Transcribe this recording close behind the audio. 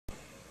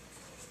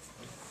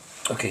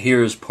Okay,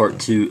 here is part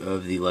 2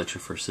 of the lecture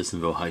for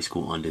Sissonville High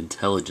School on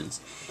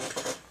intelligence.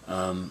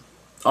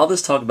 All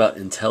this talk about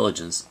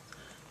intelligence,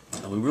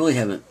 we really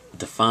haven't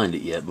defined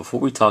it yet.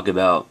 Before we talk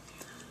about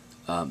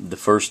the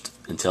first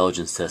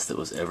intelligence test that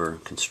was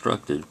ever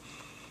constructed,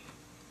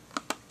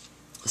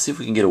 let's see if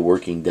we can get a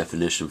working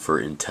definition for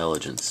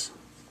intelligence.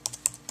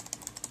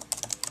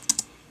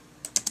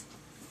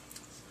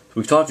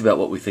 We've talked about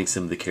what we think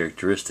some of the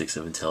characteristics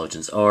of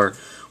intelligence are.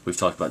 We've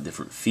talked about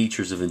different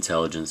features of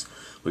intelligence.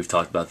 We've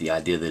talked about the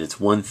idea that it's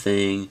one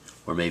thing,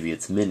 or maybe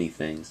it's many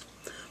things.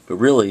 But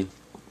really,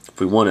 if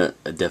we want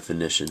a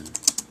definition,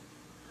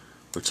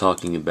 we're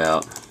talking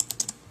about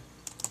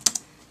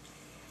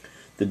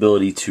the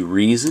ability to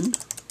reason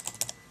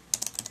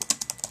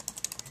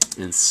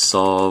and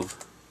solve,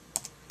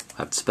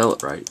 I have to spell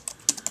it right,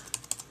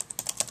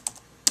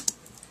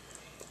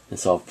 and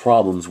solve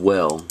problems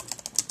well,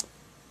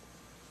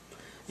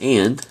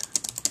 and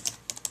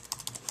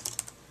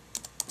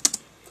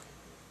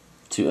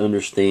to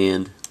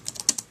understand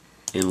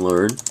and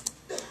learn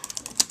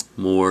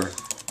more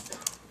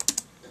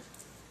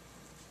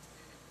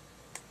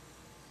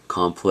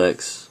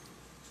complex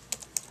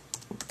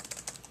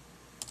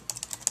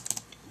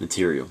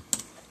material.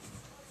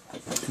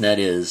 And that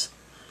is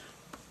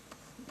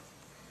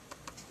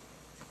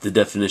the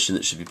definition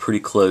that should be pretty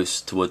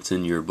close to what's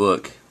in your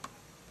book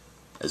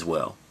as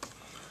well.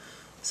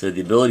 So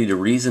the ability to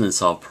reason and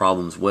solve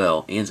problems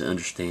well, and to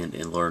understand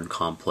and learn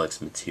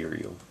complex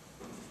material.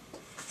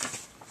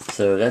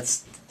 So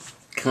that's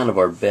kind of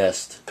our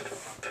best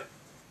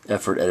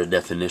effort at a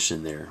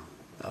definition there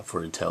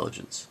for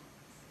intelligence.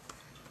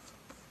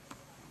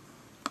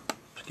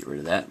 Let's get rid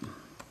of that.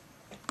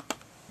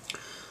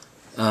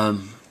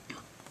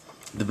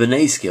 The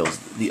Binet scales,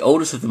 the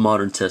oldest of the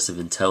modern tests of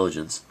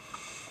intelligence.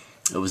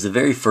 It was the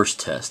very first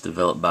test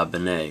developed by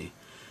Binet.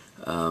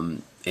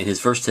 And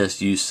his first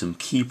test used some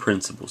key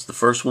principles. The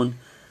first one,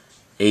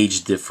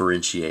 age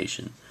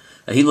differentiation.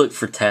 He looked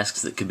for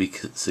tasks that could be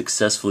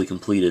successfully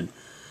completed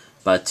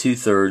by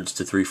 2/3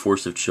 to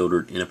 3/4 of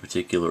children in a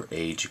particular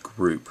age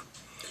group.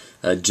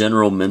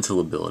 General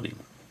mental ability.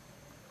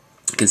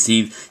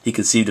 He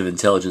conceived of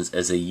intelligence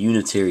as a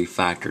unitary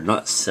factor,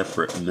 not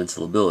separate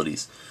mental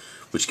abilities,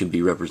 which can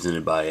be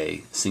represented by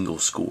a single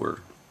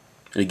score.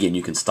 And again,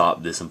 you can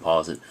stop this and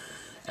pause it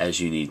as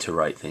you need to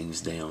write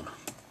things down.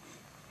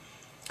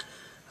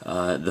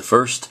 The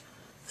first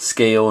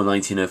scale in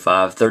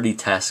 1905, 30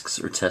 tasks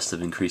or tests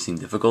of increasing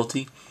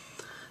difficulty.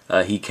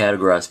 He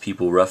categorized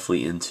people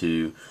roughly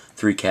into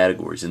 3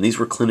 categories. And these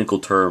were clinical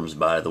terms,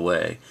 by the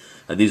way.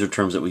 These are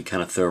terms that we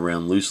kind of throw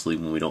around loosely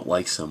when we don't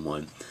like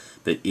someone.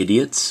 But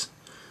idiots,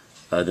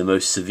 the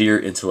most severe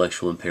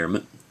intellectual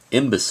impairment,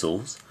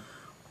 imbeciles,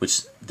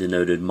 which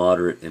denoted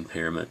moderate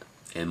impairment,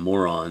 and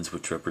morons,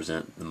 which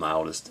represent the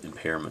mildest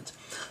impairment.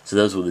 So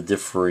those were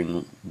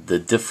the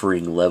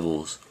differing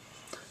levels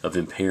of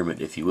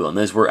impairment, if you will. And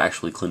those were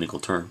actually clinical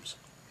terms.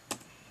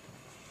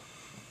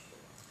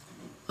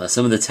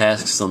 Some of the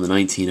tasks on the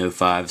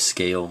 1905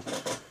 scale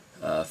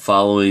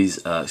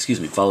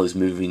follows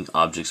moving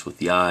objects with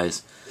the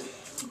eyes,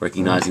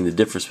 recognizing the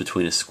difference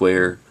between a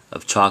square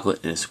of chocolate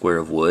and a square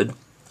of wood.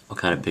 I'll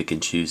kind of pick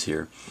and choose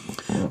here.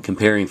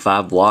 Comparing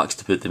 5 blocks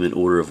to put them in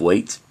order of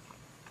weight.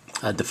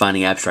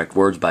 Defining abstract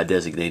words by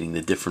designating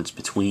the difference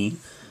between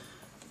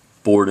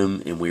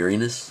boredom and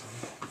weariness,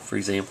 for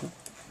example.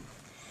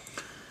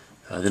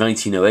 The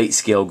 1908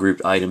 scale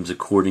grouped items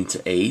according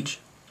to age.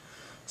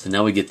 So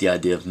now we get the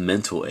idea of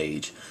mental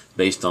age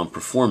based on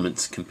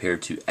performance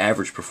compared to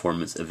average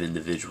performance of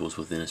individuals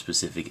within a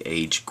specific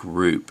age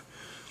group.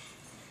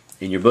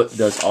 And your book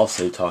does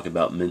also talk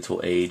about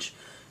mental age,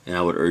 and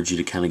I would urge you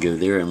to kind of go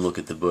there and look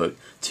at the book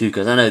too,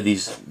 because I know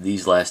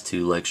these last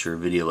 2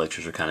 video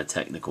lectures are kind of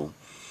technical.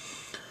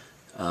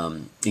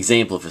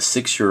 Example, if a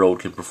 6-year-old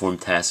can perform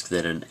tasks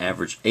that an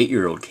average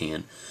 8-year-old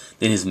can,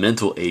 then his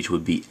mental age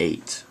would be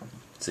 8.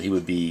 So he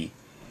would be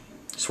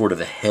sort of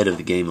ahead of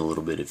the game a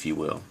little bit, if you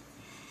will.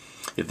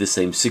 If this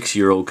same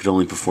 6-year-old could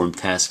only perform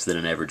tasks that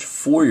an average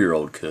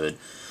 4-year-old could,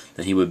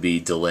 then he would be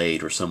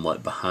delayed or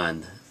somewhat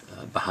behind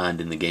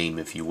in the game,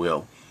 if you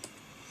will.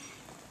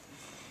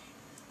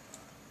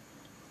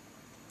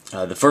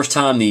 The first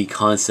time the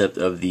concept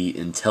of the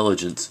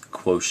intelligence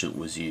quotient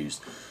was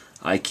used,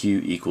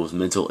 IQ equals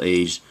mental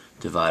age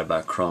divided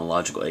by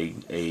chronological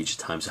age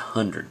times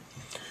 100.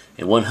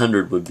 And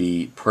 100 would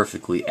be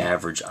perfectly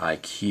average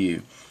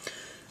IQ.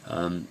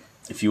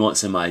 If you want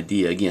some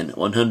idea, again,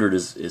 100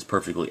 is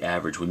perfectly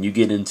average. When you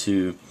get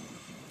into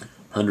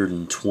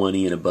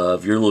 120 and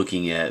above, you're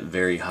looking at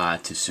very high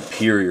to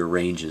superior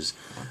ranges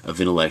of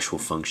intellectual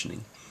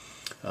functioning.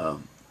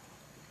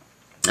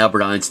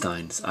 Albert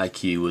Einstein's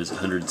IQ was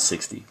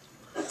 160.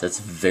 That's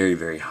very,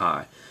 very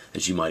high,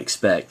 as you might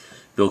expect.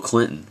 Bill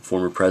Clinton,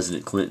 former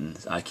President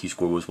Clinton's IQ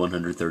score was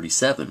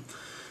 137,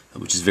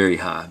 which is very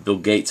high. Bill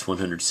Gates,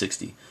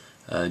 160.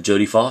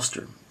 Jodie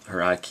Foster, her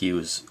IQ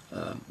was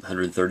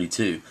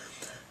 132.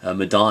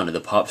 Madonna,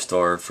 the pop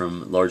star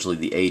from largely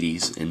the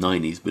 80s and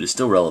 90s, but is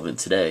still relevant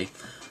today,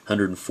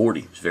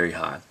 140, is very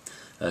high.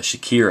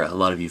 Shakira, a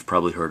lot of you have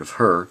probably heard of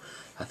her.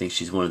 I think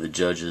she's one of the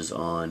judges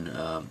on,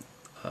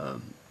 I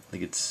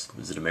think is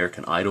it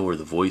American Idol or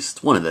The Voice?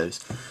 It's one of those.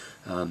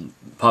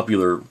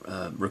 Popular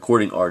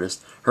recording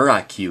artist. Her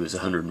IQ is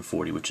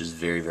 140, which is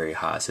very, very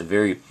high. So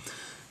very,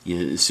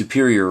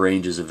 superior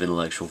range of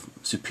intellectual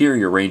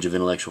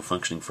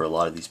functioning for a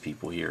lot of these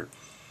people here.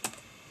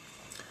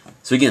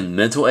 So again,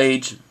 mental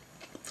age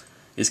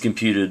is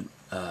computed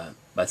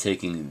by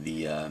taking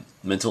the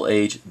mental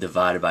age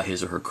divided by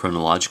his or her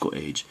chronological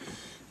age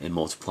and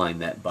multiplying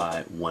that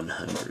by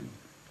 100.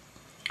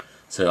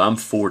 So I'm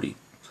 40.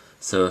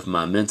 So if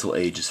my mental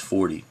age is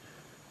 40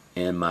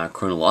 and my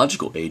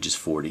chronological age is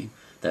 40,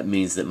 that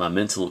means that my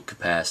mental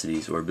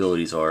capacities or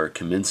abilities are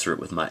commensurate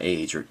with my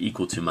age or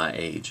equal to my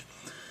age.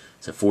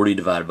 So 40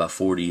 divided by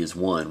 40 is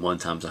 1. 1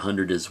 times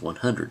 100 is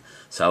 100.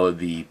 So I would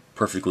be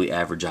perfectly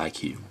average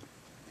IQ.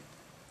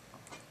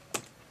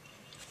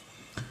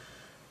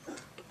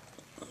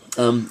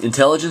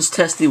 Intelligence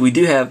testing. We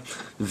do have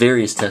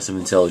various tests of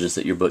intelligence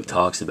that your book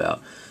talks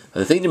about.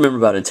 The thing to remember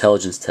about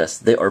intelligence tests,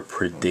 they are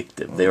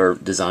predictive. They are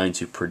designed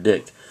to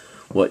predict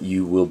what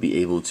you will be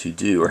able to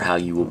do or how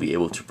you will be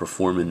able to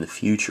perform in the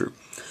future.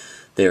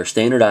 They are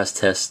standardized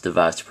tests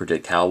devised to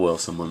predict how well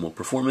someone will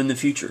perform in the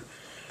future.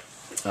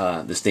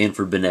 The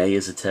Stanford-Binet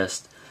is a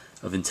test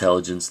of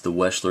intelligence. The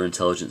Wechsler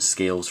intelligence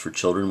scales for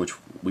children, which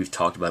we've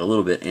talked about a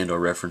little bit and are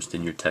referenced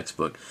in your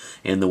textbook,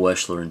 and the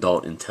Wechsler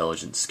adult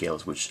intelligence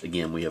scales, which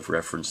again we have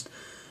referenced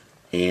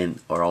and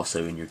are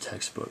also in your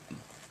textbook.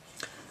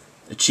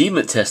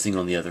 Achievement testing,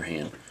 on the other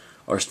hand,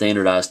 are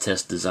standardized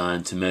tests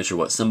designed to measure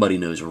what somebody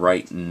knows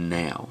right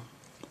now.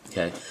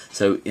 Okay,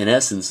 so in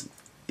essence,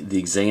 the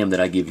exam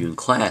that I give you in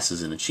class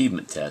is an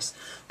achievement test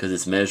because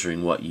it's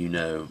measuring what you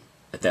know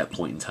at that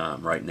point in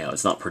time, right now.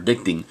 It's not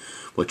predicting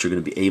what you're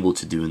going to be able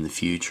to do in the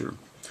future.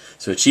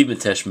 So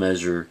achievement tests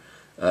measure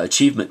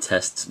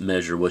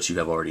what you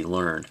have already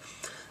learned.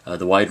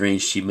 The Wide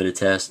Range Achievement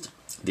Test,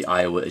 the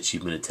Iowa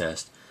Achievement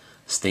Test,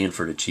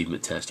 Stanford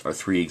Achievement Test are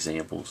 3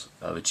 examples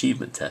of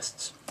achievement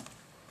tests.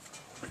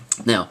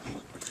 Now,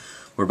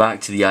 we're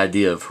back to the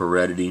idea of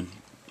heredity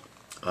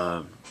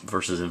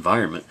versus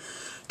environment.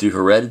 Do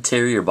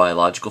hereditary or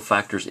biological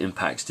factors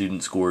impact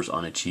student scores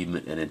on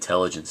achievement and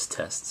intelligence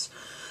tests?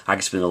 I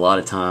could spend a lot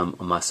of time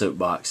on my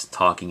soapbox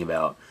talking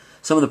about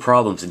some of the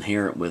problems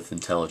inherent with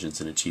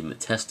intelligence and achievement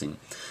testing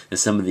and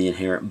some of the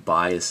inherent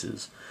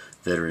biases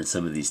that are in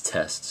some of these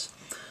tests.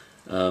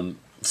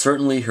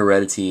 Certainly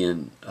heredity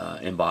and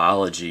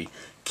biology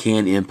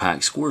can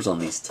impact scores on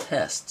these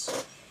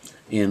tests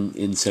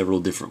in several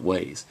different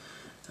ways.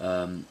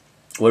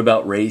 What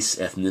about race,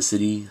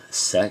 ethnicity,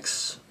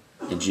 sex,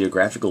 and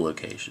geographical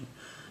location?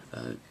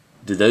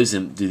 Do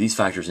these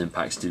factors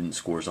impact student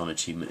scores on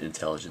achievement and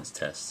intelligence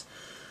tests?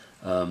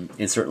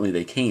 And certainly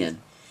they can.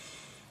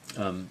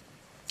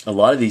 A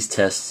lot of these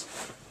tests,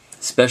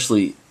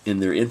 especially in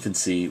their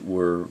infancy,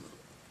 were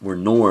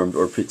normed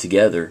or put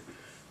together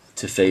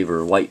to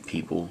favor white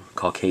people,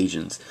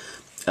 Caucasians.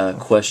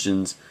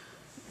 Questions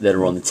that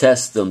are on the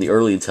test, on the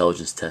early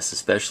intelligence tests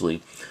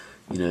especially,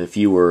 if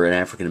you were an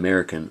African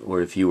American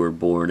or if you were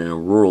born in a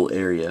rural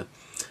area,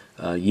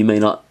 you may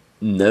not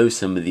know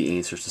some of the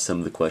answers to some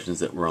of the questions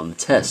that were on the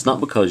test, not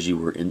because you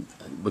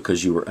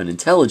were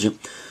unintelligent,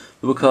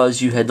 but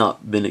because you had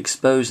not been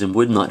exposed and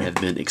would not have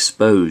been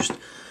exposed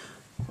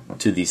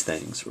to these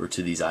things or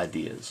to these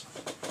ideas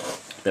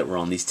that were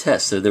on these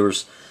tests. So there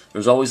was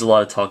always a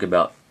lot of talk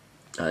about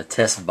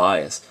test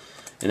bias,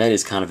 and that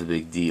is kind of a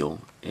big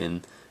deal.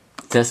 And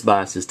test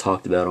bias is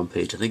talked about on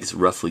page, I think it's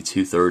roughly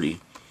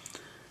 230,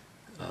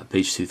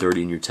 page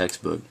 230 in your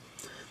textbook.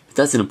 But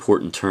that's an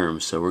important term,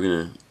 so we're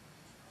going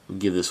to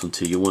give this one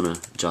to you. You'll want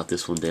to jot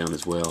this one down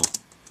as well.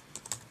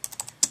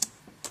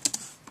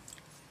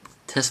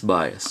 Test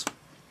bias.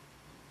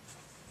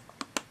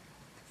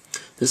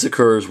 This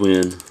occurs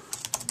when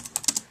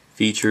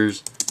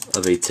features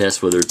of a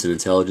test, whether it's an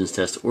intelligence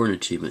test or an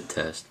achievement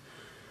test,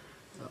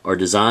 are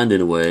designed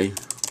in a way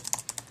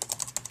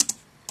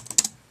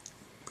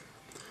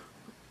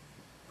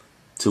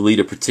to lead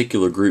a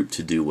particular group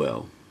to do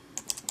well.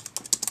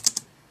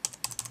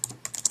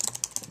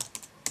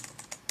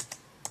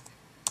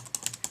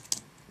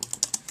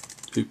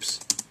 Oops.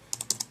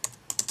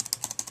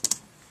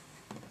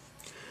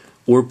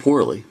 Or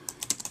poorly.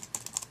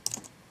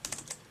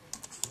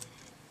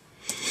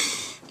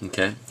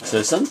 Okay,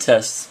 so some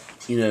tests,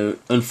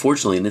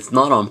 unfortunately, and it's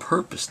not on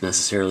purpose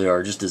necessarily,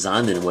 are just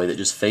designed in a way that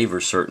just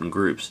favors certain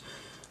groups,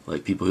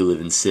 like people who live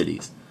in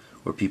cities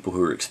or people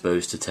who are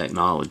exposed to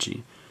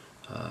technology,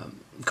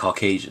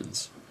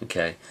 Caucasians.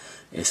 Okay,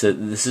 and so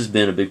this has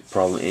been a big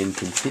problem and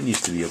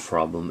continues to be a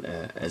problem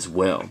as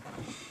well.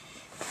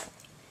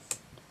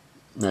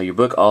 Now, your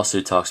book also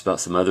talks about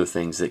some other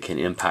things that can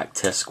impact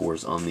test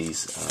scores on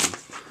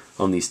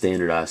these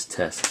standardized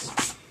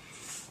tests.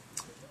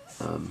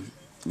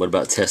 What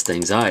about test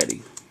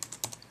anxiety?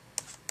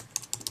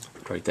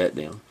 Write that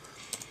down.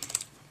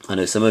 I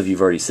know some of you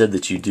have already said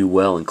that you do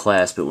well in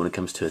class, but when it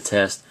comes to a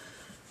test,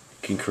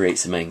 it can create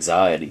some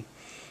anxiety.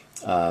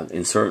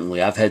 And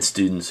certainly I've had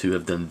students who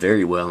have done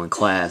very well in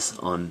class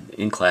on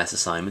in-class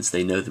assignments.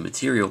 They know the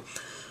material,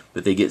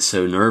 but they get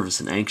so nervous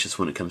and anxious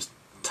when it comes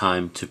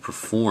time to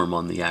perform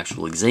on the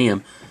actual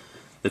exam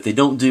that they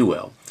don't do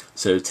well.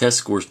 So test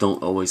scores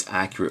don't always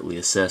accurately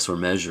assess or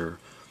measure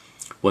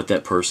what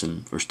that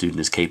person or student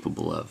is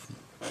capable of.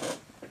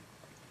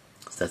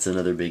 So that's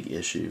another big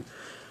issue.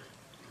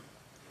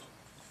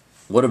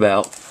 What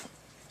about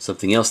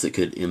something else that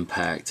could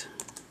impact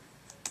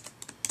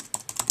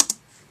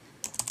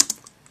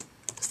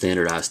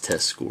standardized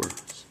test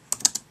scores?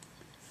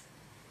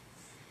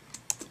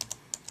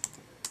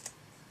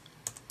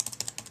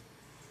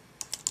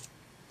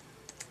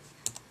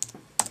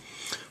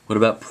 What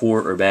about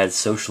poor or bad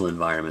social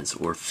environments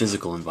or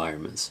physical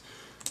environments?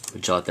 We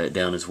jot that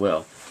down as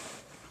well.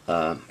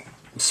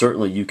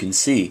 Certainly you can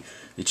see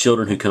the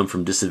children who come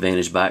from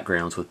disadvantaged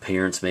backgrounds with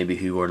parents maybe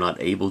who are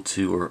not able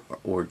to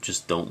or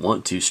just don't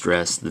want to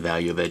stress the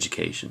value of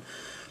education.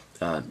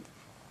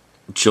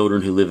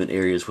 Children who live in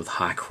areas with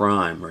high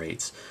crime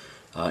rates,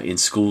 in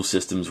school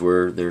systems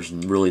where there's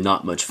really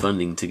not much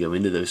funding to go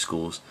into those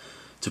schools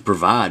to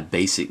provide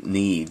basic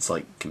needs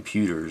like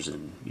computers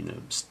and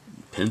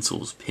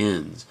pencils,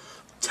 pens,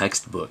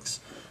 textbooks,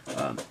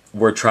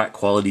 or attract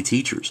quality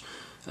teachers.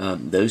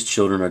 Those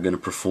children are going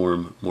to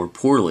perform more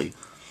poorly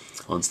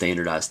on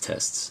standardized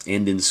tests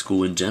and in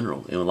school in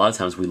general. And a lot of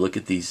times we look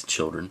at these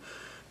children,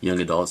 young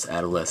adults,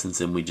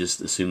 adolescents, and we just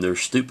assume they're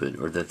stupid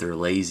or that they're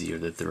lazy or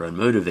that they're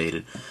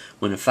unmotivated,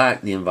 when in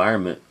fact the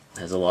environment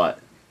has a lot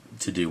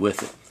to do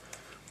with it,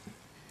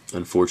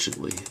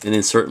 unfortunately. And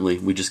then certainly,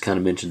 we just kind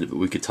of mentioned it, but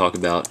we could talk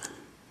about,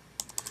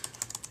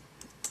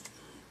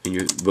 and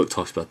your book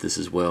talks about this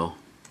as well,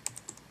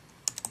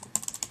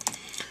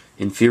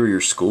 inferior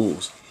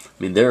schools.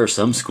 I mean, there are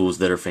some schools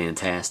that are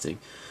fantastic.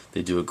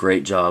 They do a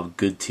great job,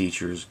 good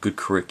teachers, good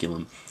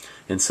curriculum.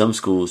 And some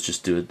schools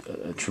just do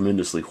a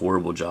tremendously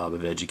horrible job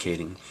of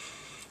educating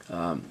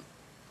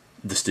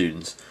the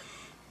students.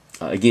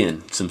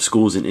 Again, some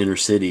schools in inner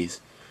cities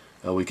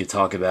we could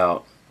talk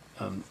about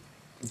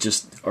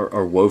just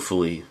are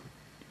woefully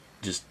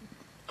just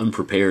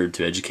unprepared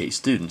to educate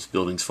students.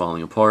 Buildings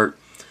falling apart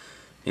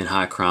in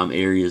high crime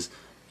areas,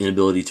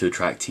 inability to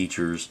attract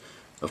teachers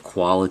of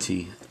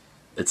quality,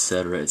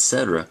 etc.,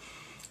 etc.,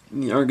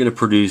 aren't going to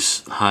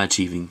produce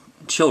high-achieving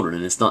children.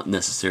 And it's not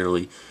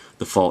necessarily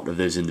the fault of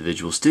those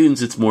individual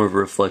students. It's more of a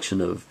reflection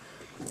of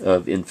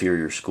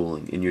inferior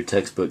schooling. And your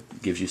textbook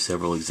gives you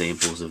several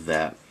examples of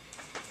that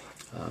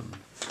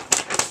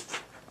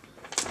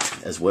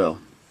as well.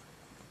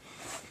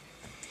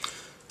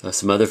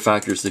 Some other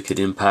factors that could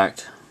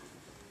impact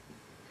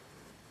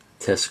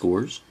test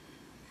scores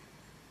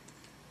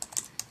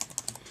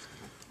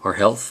are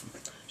health.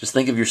 Just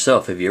think of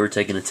yourself. Have you ever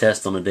taken a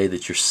test on a day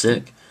that you're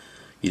sick?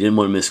 You didn't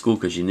want to miss school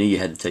because you knew you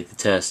had to take the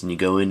test, and you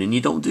go in and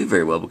you don't do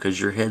very well because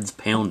your head's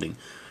pounding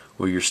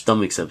or your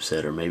stomach's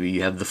upset or maybe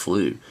you have the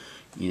flu.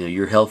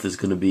 Your health is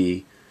going to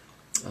be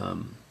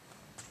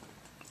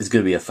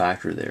a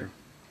factor there.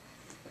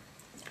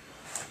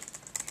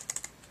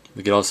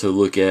 We could also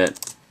look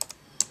at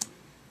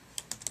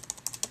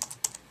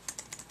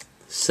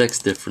sex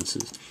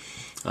differences.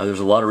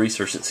 There's a lot of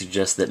research that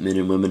suggests that men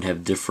and women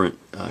have different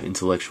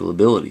intellectual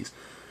abilities,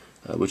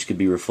 which could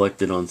be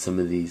reflected on some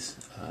of these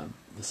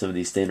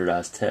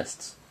standardized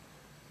tests.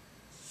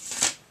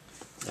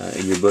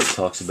 And your book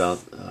talks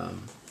about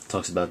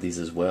these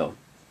as well.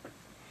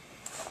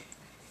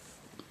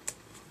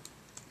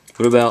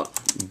 What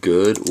about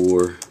good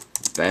or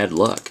bad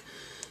luck?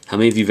 How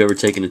many of you have ever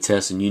taken a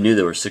test and you knew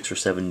there were 6 or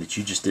 7 that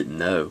you just didn't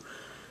know,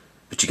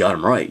 but you got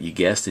them right? You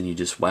guessed and you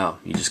just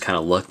kind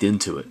of lucked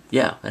into it.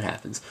 Yeah, that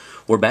happens.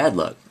 Or bad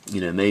luck.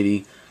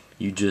 Maybe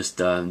you just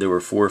there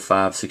were 4 or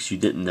 5, 6 you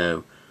didn't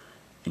know,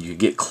 and you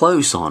get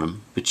close on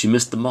them, but you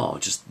missed them all.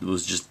 It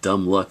was just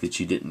dumb luck that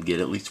you didn't get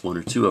at least 1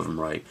 or 2 of them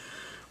right,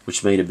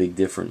 which made a big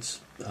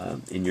difference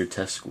in your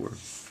test score.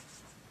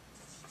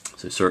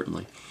 So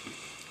certainly.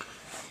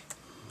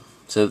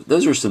 So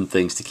those are some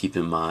things to keep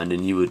in mind,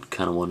 and you would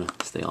kind of want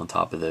to stay on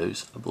top of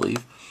those, I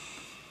believe.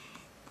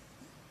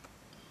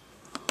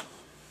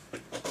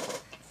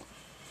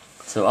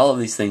 So all of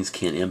these things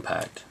can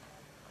impact.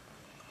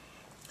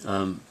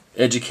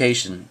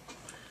 Education,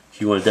 if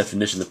you want a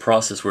definition, the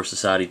process where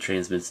society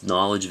transmits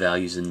knowledge,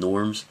 values, and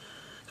norms,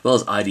 as well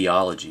as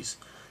ideologies,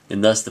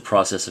 and thus the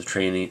process of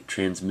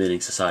transmitting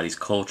society's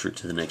culture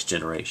to the next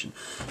generation.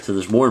 So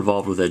there's more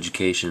involved with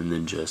education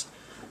than just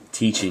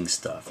teaching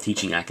stuff,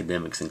 teaching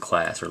academics in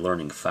class or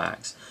learning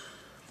facts.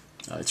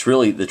 It's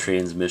really the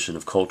transmission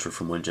of culture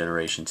from one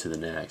generation to the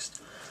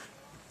next.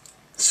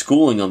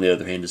 Schooling, on the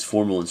other hand, is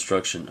formal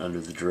instruction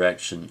under the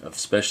direction of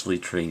specially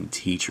trained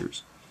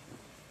teachers.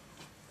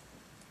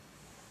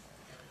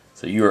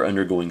 So you are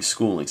undergoing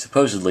schooling.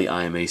 Supposedly,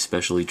 I am a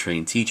specially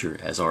trained teacher,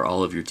 as are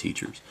all of your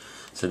teachers.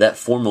 So that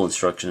formal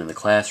instruction in the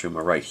classroom,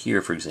 or right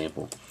here, for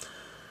example,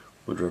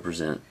 would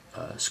represent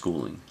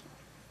schooling.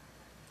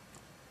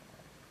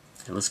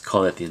 And let's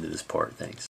call that the end of this part. Thanks.